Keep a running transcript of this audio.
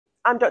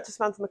I'm Dr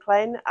Samantha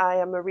McLean. I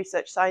am a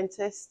research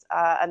scientist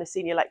and a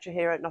senior lecturer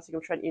here at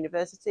Nottingham Trent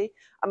University.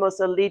 I'm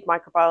also a lead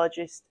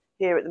microbiologist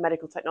here at the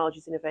Medical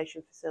Technologies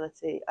Innovation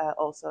Facility,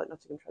 also at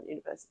Nottingham Trent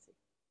University.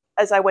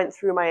 As I went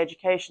through my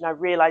education, I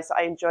realised that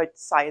I enjoyed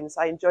science,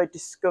 I enjoyed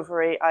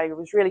discovery, I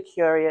was really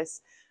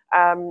curious.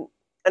 And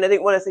I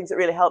think one of the things that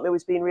really helped me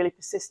was being really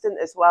persistent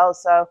as well.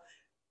 So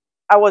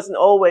I wasn't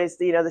always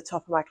the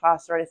top of my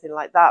class or anything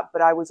like that,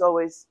 but I was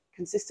always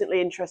consistently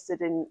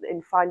interested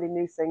in finding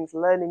new things,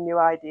 learning new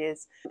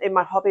ideas. In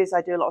my hobbies,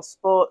 I do a lot of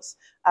sports.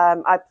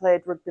 I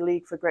played rugby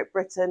league for Great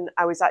Britain.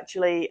 I was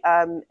actually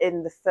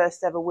in the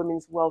first ever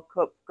Women's World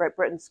Cup Great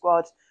Britain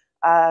squad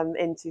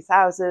in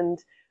 2000.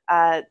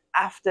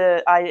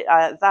 After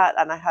that,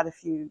 and I had a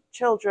few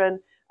children,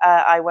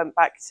 I went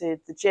back to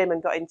the gym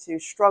and got into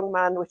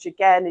strongman, which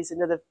again is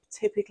another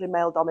typically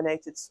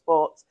male-dominated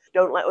sport.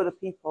 Don't let other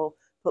people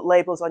put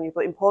labels on you,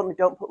 but importantly,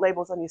 don't put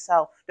labels on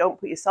yourself. Don't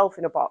put yourself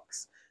in a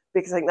box,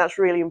 because I think that's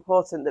really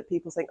important, that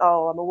people think,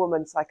 oh, I'm a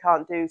woman, so I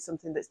can't do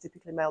something that's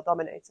typically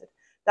male-dominated.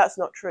 That's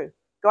not true.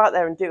 Go out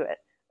there and do it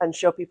and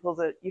show people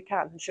that you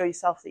can, and show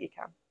yourself that you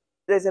can.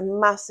 There's a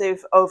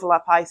massive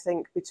overlap, I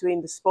think,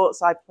 between the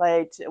sports I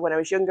played when I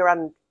was younger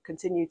and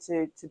continue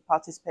to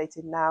participate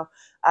in now,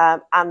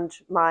 and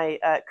my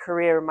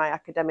career and my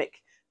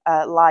academic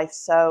life.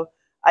 So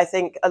I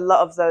think a lot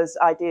of those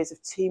ideas of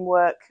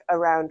teamwork,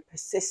 around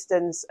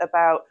persistence,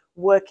 about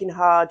working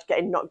hard,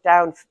 getting knocked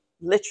down,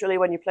 literally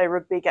when you play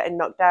rugby, getting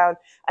knocked down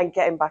and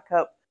getting back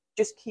up.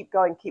 Just keep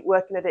going, keep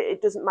working at it.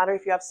 It doesn't matter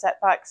if you have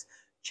setbacks,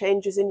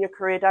 changes in your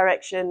career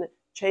direction,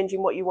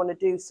 changing what you want to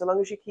do. So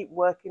long as you keep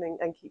working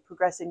and keep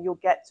progressing, you'll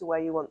get to where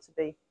you want to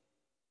be.